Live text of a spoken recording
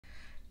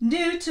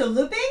New to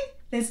looping?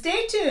 Then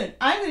stay tuned.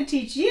 I'm going to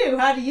teach you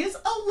how to use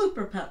a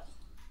looper pedal.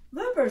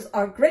 Loopers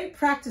are great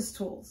practice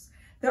tools.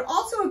 They're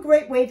also a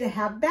great way to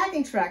have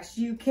backing tracks.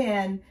 You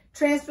can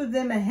transfer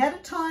them ahead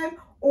of time,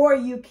 or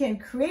you can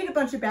create a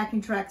bunch of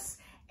backing tracks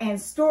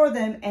and store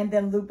them and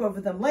then loop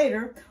over them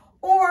later,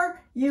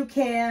 or you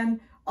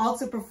can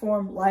also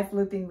perform live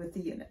looping with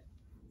the unit.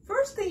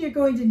 First thing you're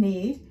going to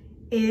need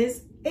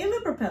is a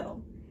looper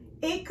pedal.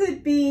 It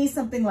could be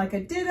something like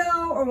a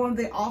Ditto or one of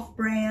the off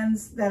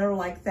brands that are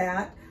like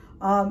that.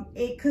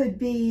 It could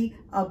be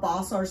a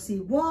Boss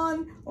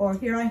RC1, or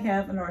here I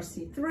have an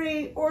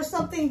RC3, or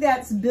something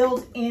that's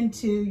built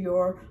into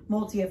your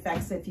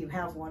multi-effects if you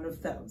have one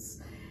of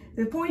those.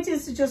 The point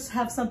is to just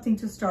have something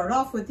to start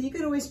off with. You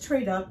can always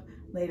trade up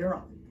later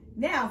on.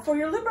 Now, for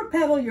your looper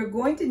pedal, you're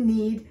going to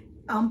need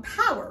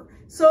power.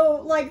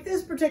 So like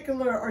this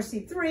particular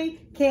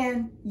RC3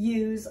 can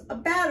use a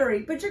battery,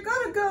 but you're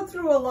going to go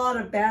through a lot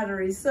of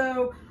batteries.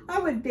 So I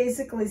would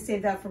basically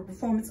save that for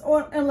performance,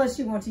 or unless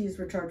you want to use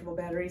rechargeable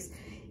batteries.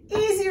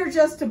 Easier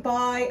just to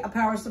buy a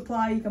power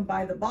supply. You can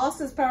buy the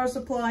Boss's power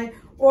supply,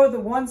 or the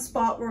One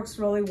Spot works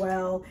really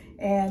well.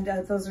 And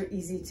those are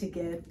easy to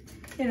get.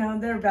 You know,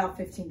 they're about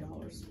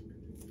 $15.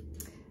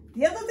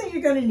 The other thing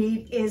you're going to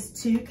need is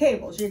two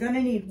cables. You're going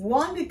to need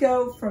one to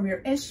go from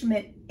your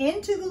instrument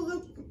into the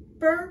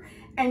looper,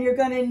 and you're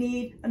going to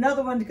need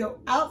another one to go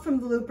out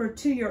from the looper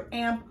to your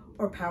amp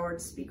or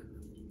powered speaker.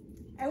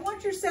 And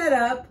once you're set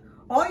up,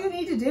 all you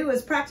need to do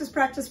is practice,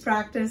 practice,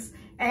 practice,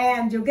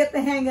 and you'll get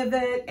the hang of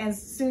it, and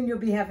soon you'll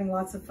be having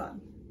lots of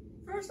fun.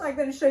 First, I'm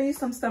going to show you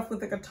some stuff with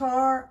the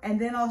guitar, and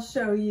then I'll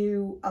show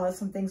you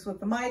some things with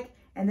the mic,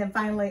 and then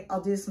finally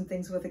I'll do some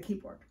things with the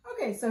keyboard.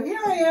 Okay, so here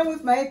I am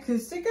with my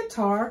acoustic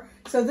guitar.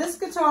 So this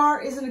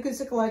guitar is an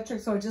acoustic electric,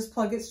 so I just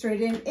plug it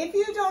straight in. If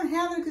you don't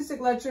have an acoustic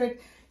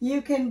electric,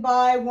 you can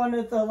buy one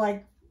of the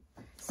like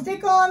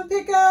stick-on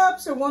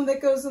pickups, or one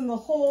that goes in the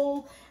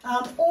hole,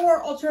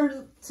 or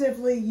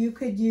alternatively, you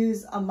could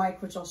use a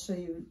mic, which I'll show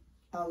you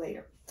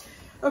later.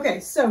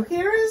 Okay, so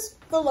here is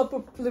the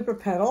looper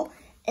pedal.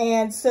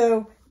 And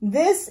so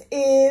this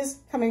is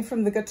coming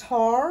from the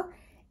guitar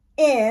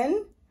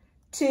in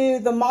to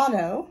the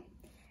mono,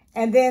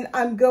 and then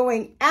I'm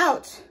going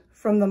out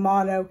from the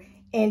mono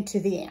into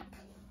the amp.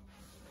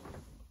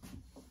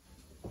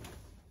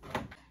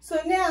 So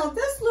now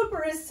this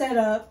looper is set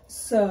up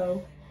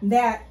so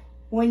that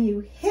when you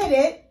hit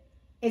it,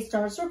 it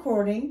starts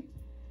recording,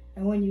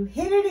 and when you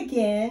hit it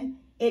again,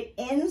 it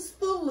ends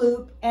the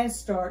loop and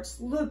starts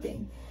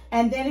looping.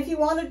 And then if you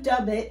want to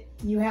dub it,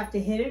 you have to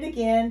hit it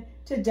again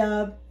to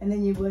dub, and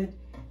then you would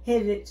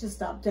hit it to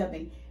stop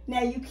dubbing.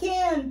 Now you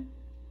can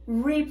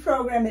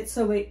reprogram it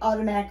so it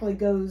automatically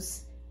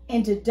goes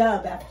into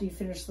dub after you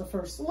finish the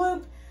first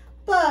loop,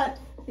 but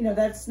you know,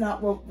 that's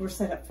not what we're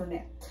set up for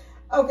now.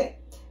 Okay,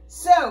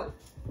 so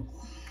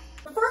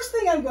the first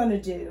thing I'm going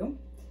to do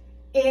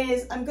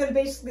is I'm going to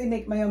basically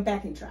make my own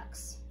backing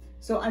tracks.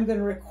 So I'm going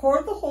to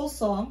record the whole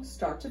song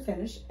start to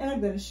finish, and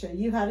I'm going to show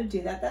you how to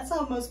do that. That's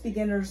how most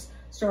beginners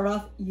start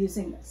off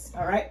using this.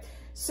 All right,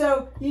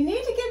 so you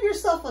need to give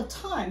yourself a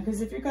time,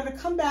 because if you're going to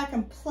come back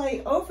and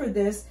play over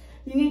this,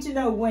 you need to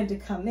know when to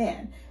come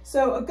in.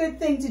 So a good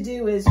thing to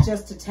do is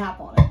just to tap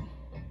on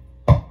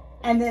it,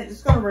 and then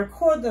it's going to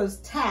record those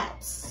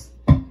taps.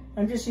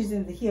 I'm just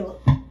using the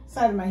heel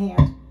side of my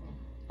hand.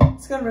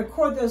 It's going to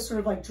record those sort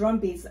of like drum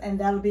beats, and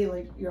that'll be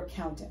like your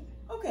count-in.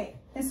 Okay,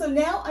 and so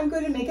now I'm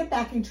going to make a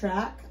backing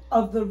track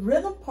of the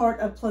rhythm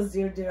part of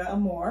Plaisir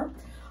d'Amour.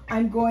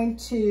 I'm going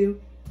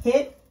to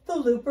hit the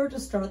looper to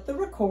start the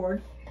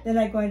record, then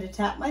I'm going to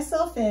tap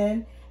myself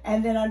in,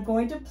 and then I'm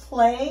going to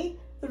play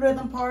the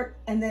rhythm part,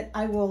 and then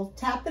I will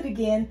tap it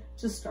again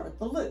to start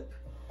the loop.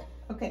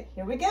 Okay,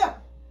 here we go.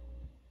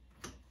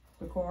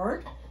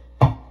 Record.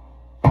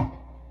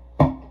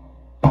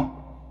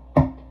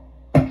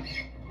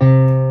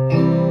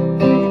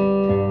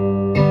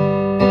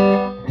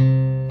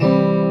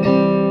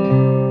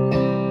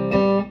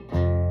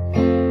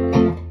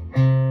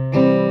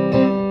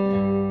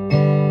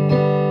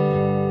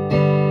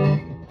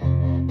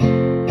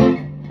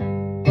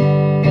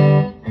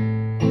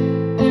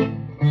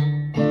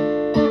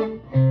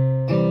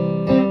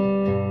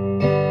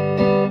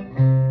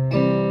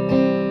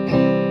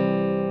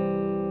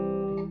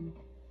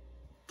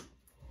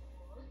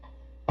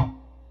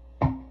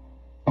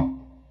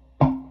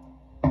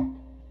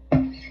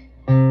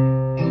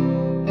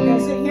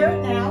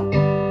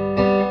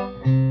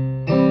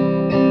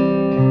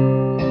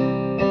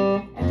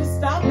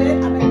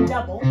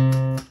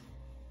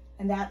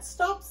 That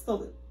stops the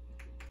loop.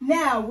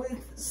 Now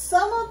with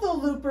some of the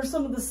loopers,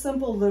 some of the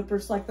simple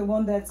loopers, like the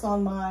one that's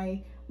on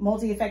my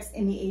multi-effects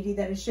ME80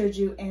 that I showed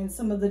you, and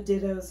some of the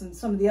Dittos and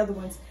some of the other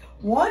ones,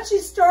 once you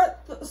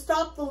stop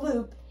the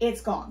loop,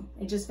 it's gone.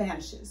 It just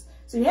vanishes.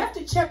 So you have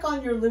to check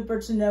on your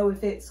looper to know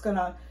if it's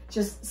gonna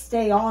just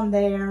stay on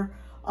there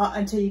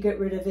until you get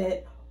rid of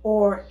it,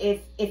 or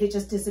if it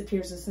just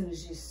disappears as soon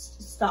as you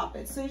stop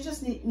it. So you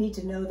just need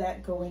to know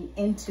that going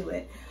into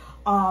it.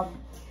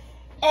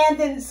 And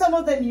then some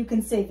of them you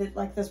can save it,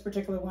 like this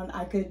particular one.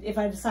 I could, if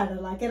I decide I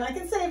like it, I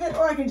can save it,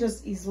 or I can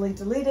just easily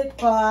delete it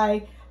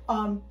by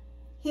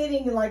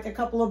hitting like a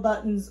couple of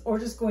buttons, or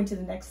just going to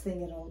the next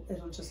thing.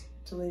 It'll just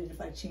delete it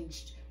if I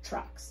changed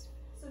tracks.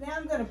 So now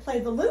I'm going to play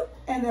the loop,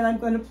 and then I'm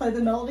going to play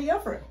the melody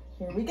over it.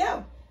 Here we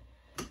go.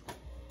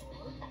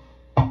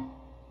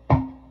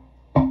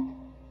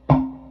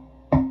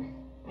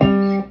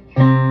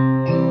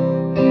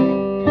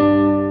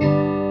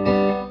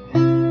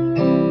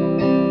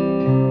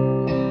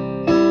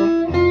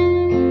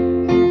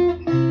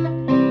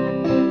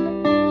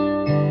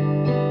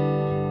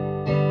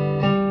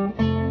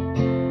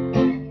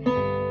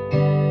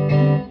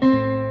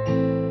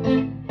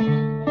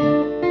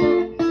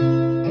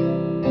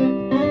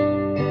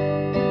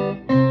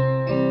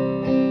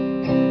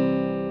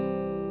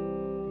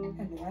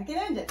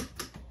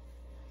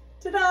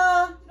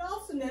 Ta-da! I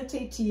also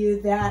notate to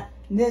you that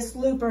this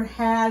looper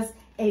has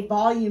a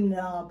volume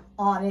knob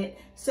on it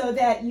so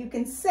that you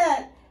can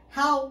set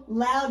how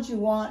loud you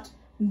want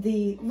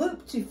the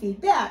loop to feed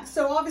back.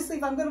 So obviously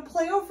if I'm going to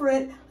play over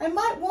it, I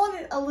might want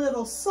it a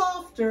little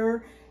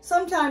softer.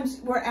 Sometimes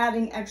we're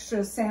adding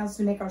extra sounds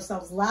to make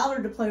ourselves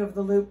louder to play over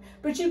the loop,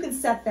 but you can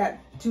set that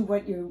to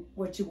what you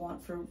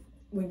want for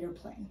when you're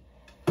playing.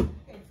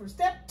 Okay, for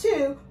step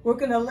 2, we're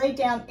going to lay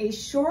down a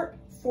short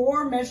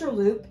 4-measure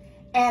loop,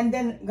 and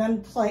then I'm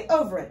going to play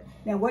over it.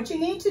 Now what you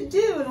need to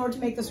do in order to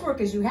make this work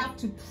is you have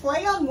to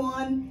play on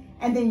one,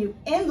 and then you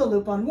end the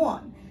loop on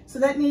one. So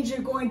that means you're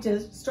going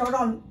to start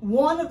on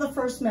 1 of the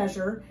first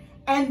measure,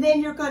 and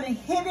then you're going to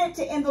hit it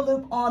to end the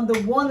loop on the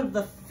 1 of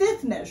the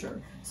 5th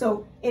measure.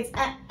 So it's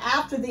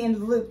after the end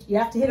of the loop, you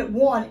have to hit it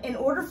 1 in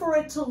order for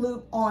it to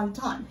loop on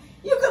time.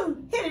 You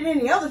can hit it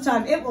any other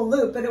time, it will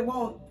loop, but it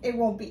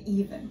won't be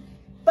even.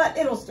 But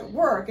it'll still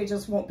work, it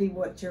just won't be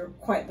what you're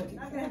quite looking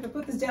for. I'm gonna have to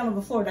put this down on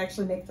the floor to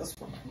actually make this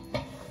work.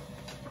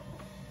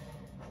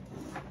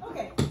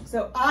 Okay,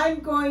 so I'm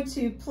going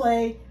to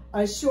play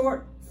a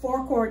short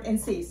 4-chord in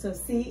C. So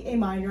C, A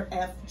minor,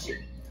 F, G.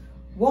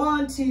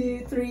 1,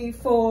 2, 3,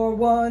 4,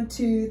 1,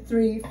 2,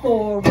 3,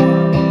 4,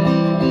 1.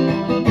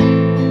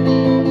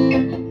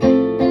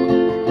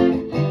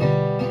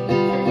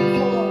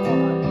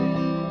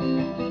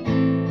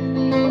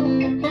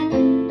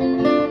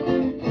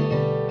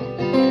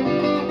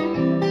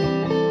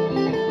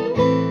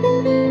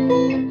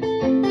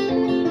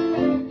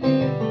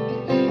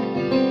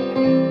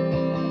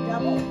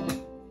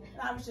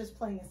 Just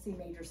playing a C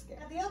major scale.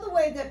 Now, the other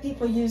way that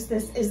people use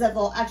this is that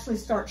they'll actually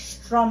start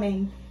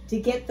strumming to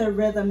get the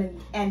rhythm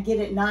and get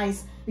it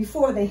nice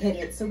before they hit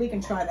it. So we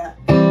can try that.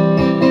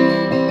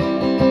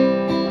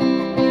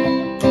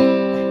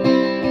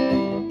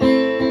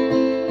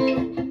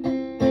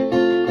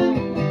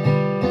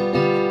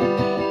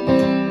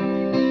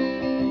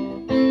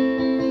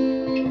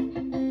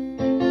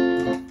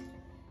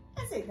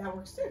 That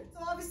works too. So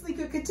obviously you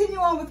could continue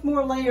on with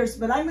more layers,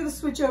 but I'm going to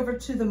switch over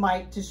to the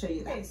mic to show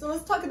you that. Okay, so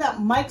let's talk about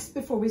mics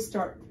before we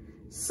start.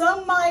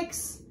 Some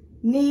mics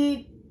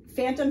need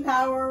phantom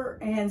power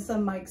and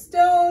some mics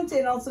don't.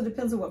 It also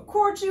depends on what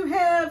cords you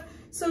have.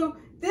 So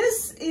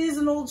this is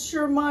an old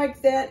Shure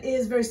mic that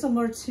is very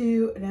similar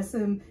to an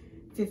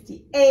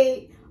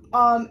SM58.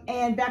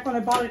 And back when I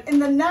bought it in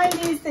the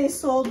 90s, they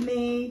sold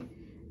me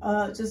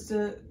just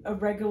a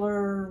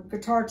regular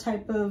guitar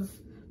type of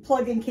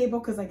plug-in cable,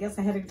 because I guess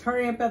I had a guitar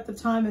amp at the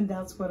time and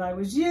that's what I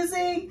was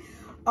using.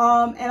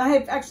 And I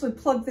have actually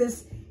plugged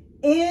this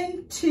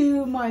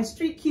into my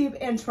Street Cube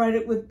and tried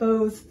it with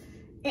both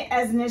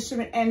as an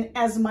instrument and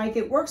as a mic.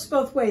 It works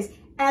both ways.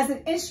 As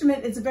an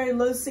instrument, it's a very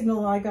low signal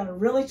and I gotta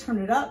really turn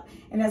it up.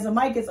 And as a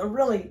mic, it's a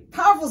really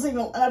powerful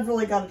signal and I've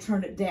really gotta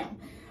turn it down.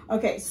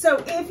 Okay,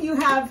 so if you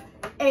have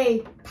a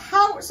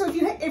power, so if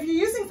you're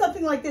using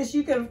something like this,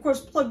 you can of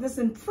course plug this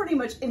in pretty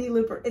much any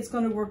looper. It's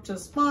going to work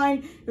just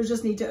fine. You'll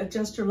just need to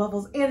adjust your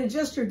levels and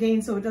adjust your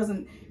gain so it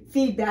doesn't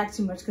feed back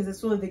too much, because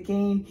it's really the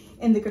gain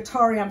in the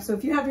guitar amp. So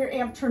if you have your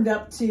amp turned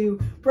up to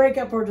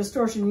breakup or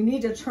distortion, you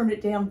need to turn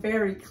it down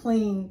very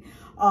clean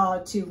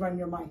to run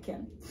your mic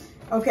in.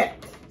 Okay,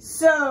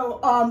 so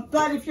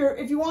but if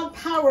you want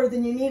power,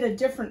 then you need a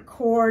different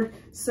cord.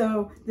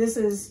 So this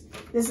is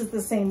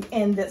the same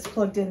end that's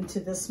plugged into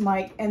this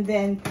mic, and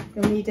then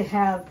you'll need to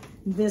have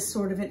this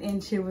sort of an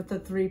end here with the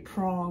 3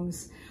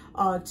 prongs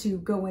to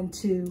go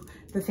into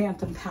the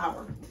phantom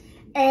power.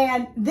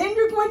 And then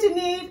you're going to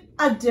need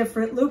a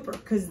different looper,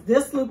 because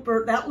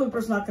that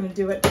looper's not going to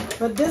do it,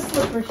 but this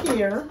looper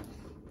here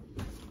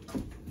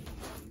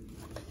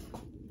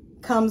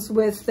comes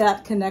with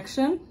that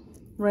connection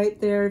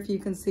right there, if you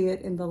can see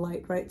it in the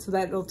light, right? So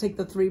that it'll take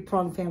the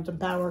 3-prong phantom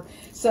power.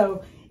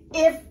 So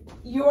if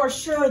you're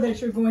sure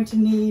that you're going to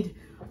need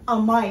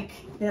a mic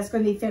that's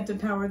going to need phantom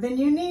power, then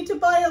you need to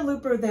buy a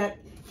looper that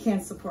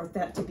can support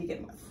that to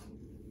begin with.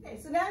 Okay,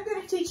 so now I'm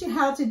going to teach you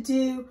how to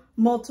do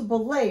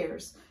multiple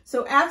layers.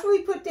 So after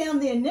we put down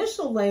the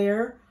initial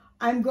layer,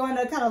 I'm going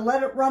to kind of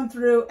let it run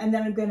through, and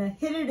then I'm going to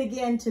hit it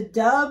again to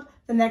dub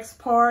the next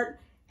part,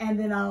 and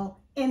then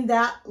I'll end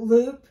that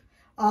loop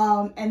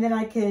And then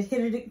I could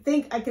hit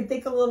it, I could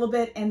think a little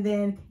bit and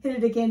then hit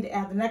it again to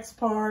add the next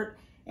part,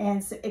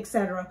 and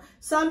etc.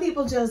 Some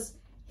people just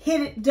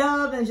hit it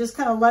dub and just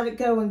kind of let it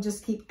go and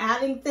just keep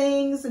adding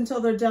things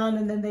until they're done,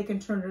 and then they can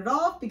turn it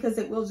off because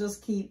it will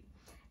just keep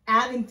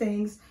adding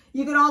things.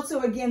 You can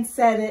also again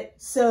set it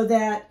so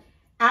that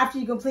after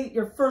you complete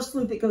your first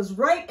loop, it goes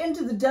right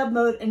into the dub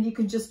mode and you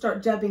can just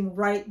start dubbing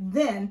right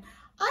then.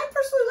 I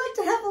personally like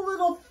to have a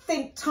little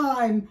think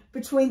time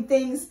between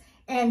things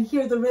and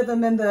hear the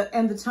rhythm and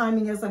the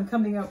timing as I'm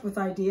coming up with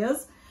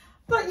ideas.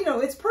 But you know,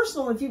 it's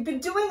personal. If you've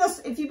been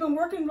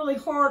working really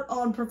hard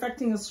on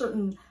perfecting a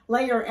certain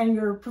layer and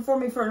you're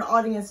performing for an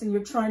audience and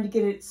you're trying to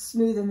get it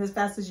smooth and as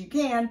fast as you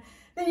can,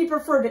 then you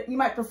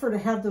might prefer to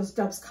have those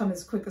dubs come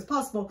as quick as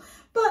possible.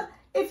 But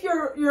if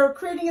you're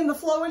creating in the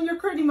flow and you're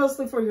creating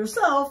mostly for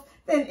yourself,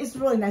 then it's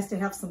really nice to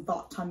have some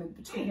thought time in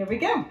between. Here we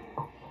go.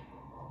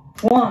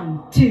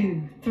 1,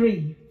 2,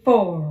 3,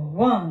 4.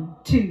 1,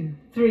 2,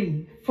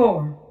 3,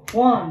 4.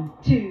 1,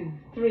 2,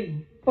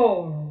 3,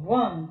 4.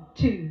 1,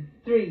 2,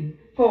 3,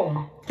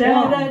 4.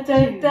 Da da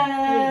da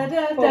da da da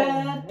da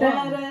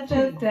da da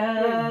da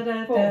da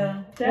da da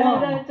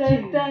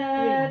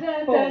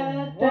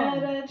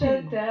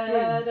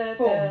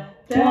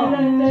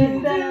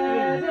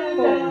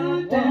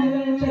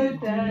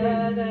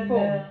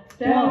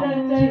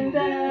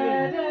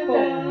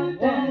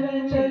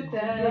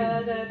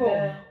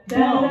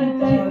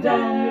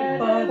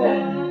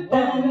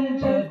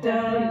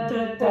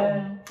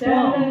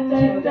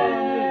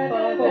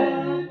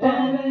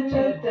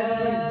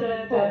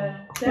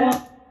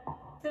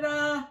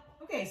Ta-da!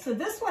 Okay, so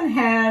this one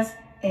has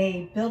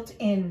a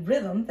built-in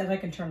rhythm that I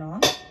can turn on.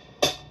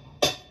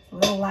 It's a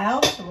little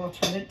loud, so we'll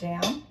turn it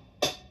down.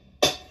 A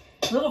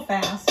little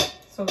fast,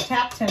 so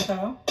tap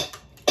tempo.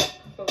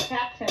 Go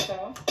tap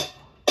tempo.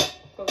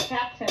 Go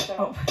tap tempo.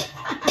 Oh.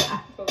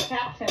 Go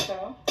tap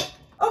tempo.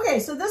 Okay,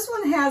 so this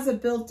one has some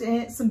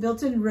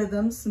built-in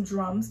rhythms, some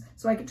drums,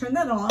 so I can turn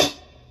that on.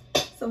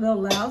 It's a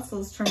little loud, so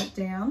let's turn it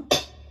down.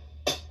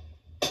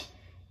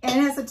 And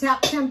it has a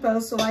tap tempo,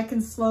 so I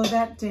can slow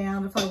that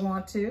down if I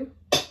want to,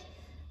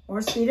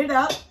 or speed it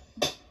up.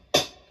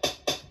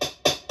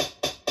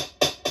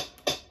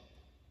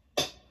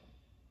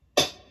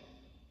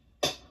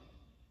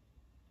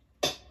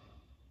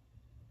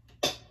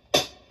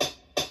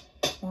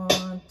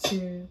 One,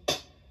 two.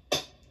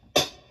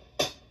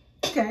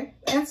 Okay,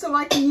 and so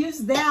I can use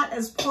that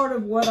as part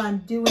of what I'm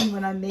doing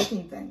when I'm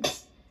making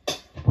things.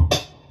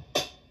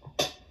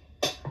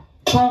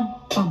 Bum,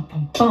 bum,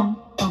 bum, bum,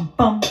 bum,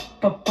 bum.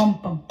 Bum bum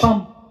bum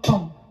bum bum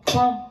bum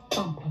bum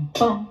bum bum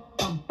bum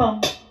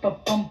bum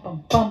bum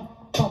bum bum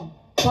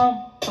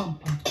bum bum bum.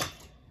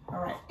 All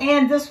right,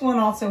 and this one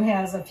also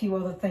has a few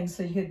other things,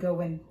 so you could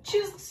go and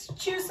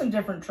choose some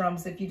different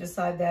drums if you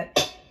decide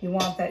that you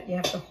want that. You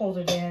have to hold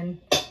it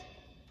in,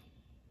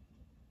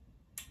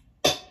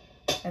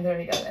 and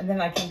there you go. And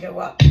then I can go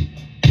up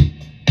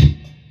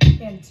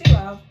and 2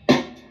 out.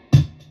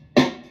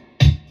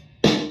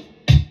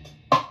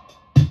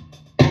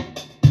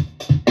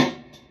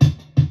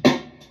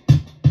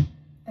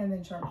 And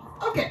then turn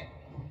off. Okay.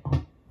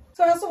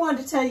 So I also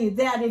wanted to tell you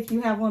that if you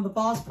have one of the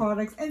Boss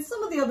products, and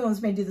some of the other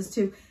ones may do this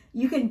too,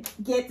 you can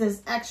get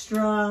this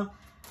extra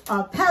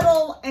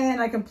pedal, and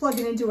I can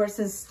plug it into where it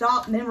says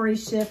stop memory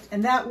shift,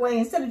 and that way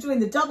instead of doing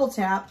the double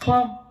tap,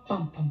 bum,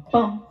 bum, bum,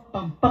 bum,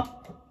 bum, bum,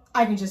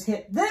 I can just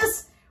hit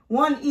this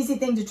one easy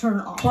thing to turn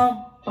it off.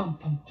 Bum, bum,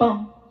 bum,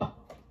 bum, bum.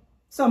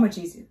 So much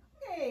easier.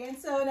 Okay, and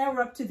so now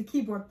we're up to the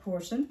keyboard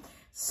portion.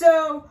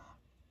 So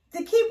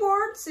the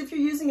keyboards, if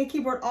you're using a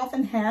keyboard,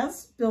 often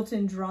has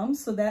built-in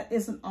drums, so that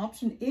is an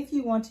option if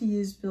you want to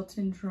use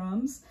built-in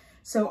drums.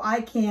 So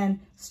I can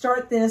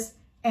start this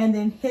and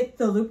then hit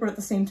the looper at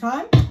the same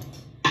time.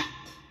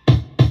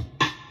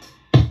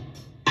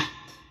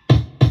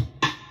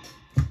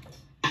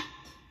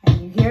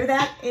 And you hear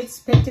that? It's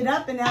picked it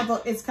up and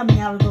now it's coming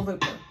out of the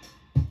looper.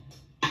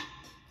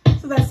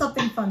 So that's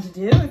something fun to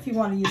do if you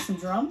want to use some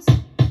drums.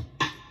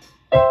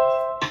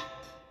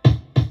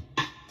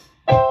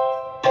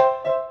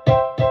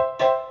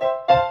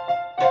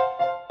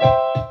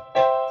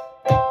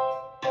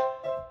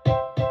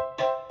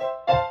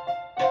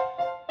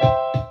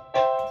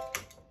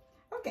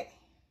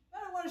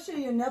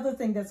 Another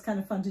thing that's kind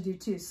of fun to do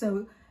too.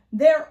 So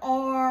there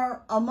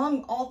are,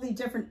 among all the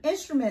different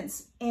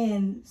instruments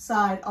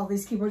inside all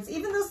these keyboards,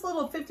 even this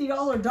little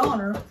 $50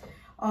 Donner,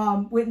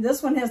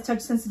 this one has touch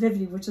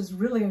sensitivity, which is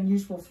really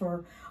unusual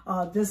for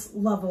this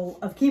level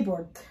of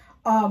keyboard.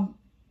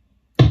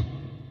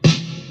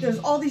 There's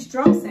all these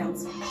drum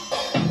sounds.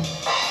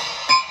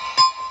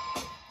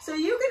 So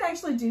you can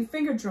actually do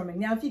finger drumming.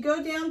 Now, if you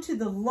go down to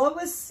the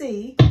lowest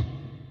C,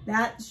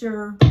 that's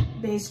your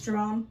bass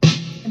drum,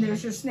 and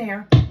there's your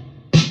snare.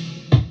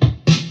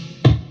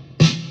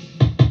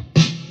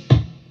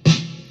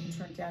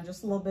 Down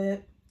just a little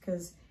bit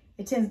because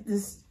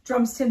these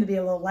drums tend to be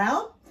a little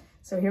loud.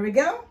 So here we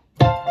go.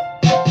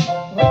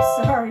 Whoops,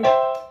 sorry.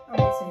 All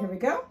right, so here we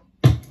go.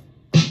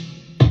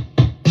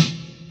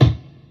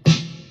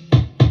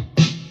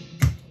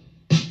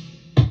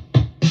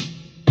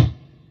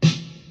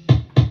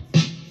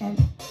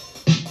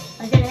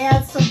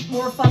 add some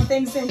more fun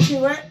things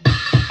into it,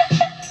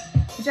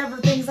 whichever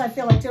things I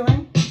feel like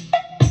doing,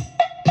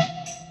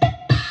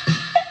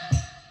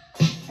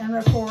 and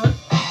record.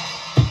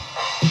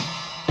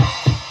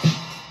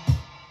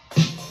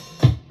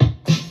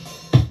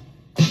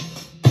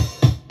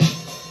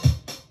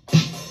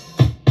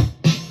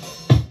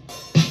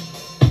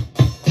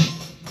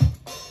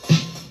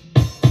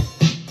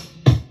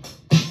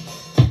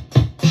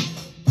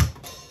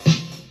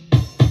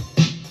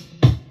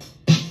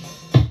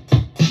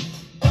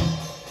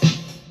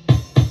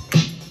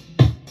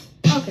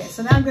 Okay,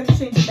 so now I'm going to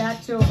change it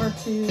back over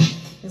to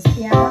this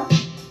piano.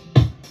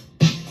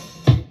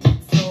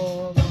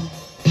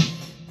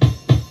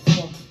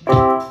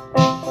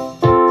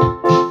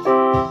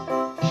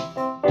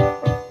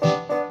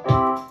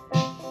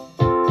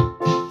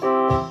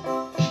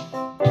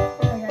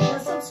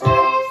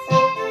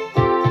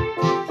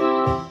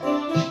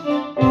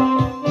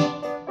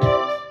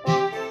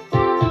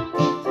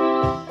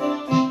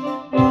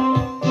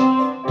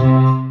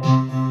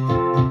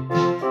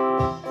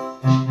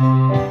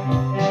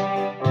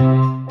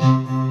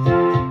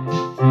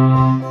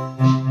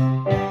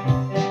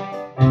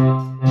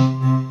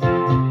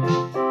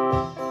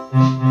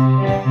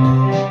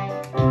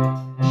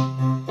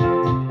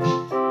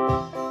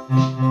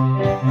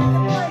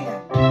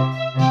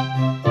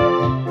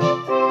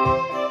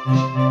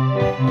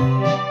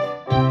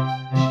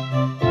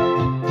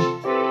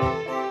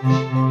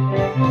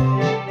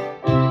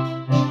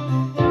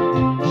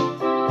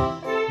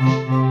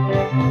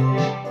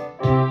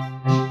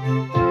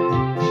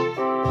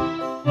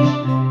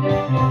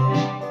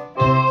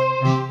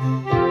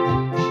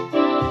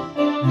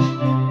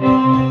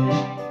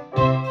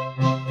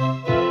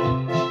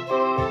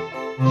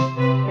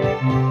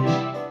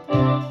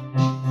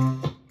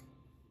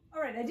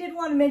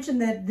 Mention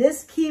that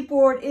this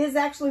keyboard is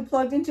actually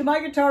plugged into my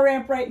guitar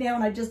amp right now,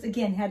 and I just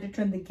again had to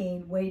turn the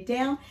gain way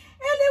down, and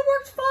it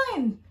worked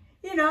fine.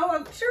 You know,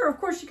 I'm sure of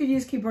course you could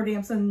use keyboard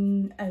amps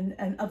and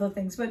other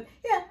things, but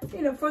yeah,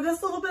 you know, for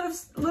this little bit of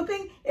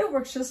looping, it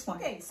works just fine.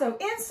 Okay, so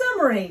in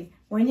summary,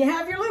 when you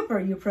have your looper,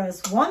 you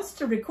press once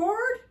to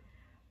record,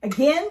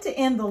 again to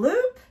end the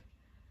loop,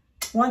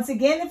 once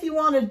again if you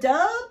want a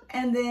dub,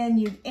 and then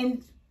you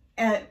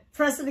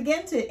press it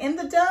again to end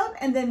the dub,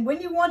 and then when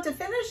you want to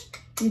finish,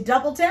 you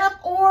double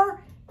tap,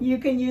 or you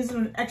can use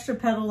an extra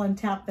pedal and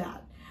tap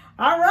that.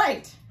 All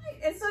right.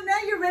 And so now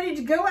you're ready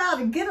to go out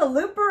and get a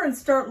looper and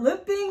start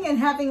looping and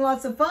having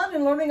lots of fun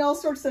and learning all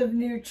sorts of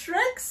new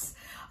tricks.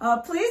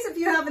 Please, if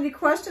you have any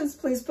questions,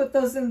 please put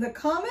those in the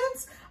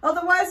comments.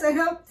 Otherwise, I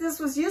hope this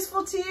was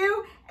useful to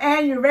you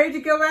and you're ready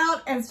to go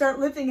out and start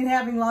looping and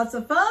having lots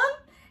of fun.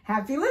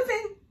 Happy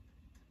looping.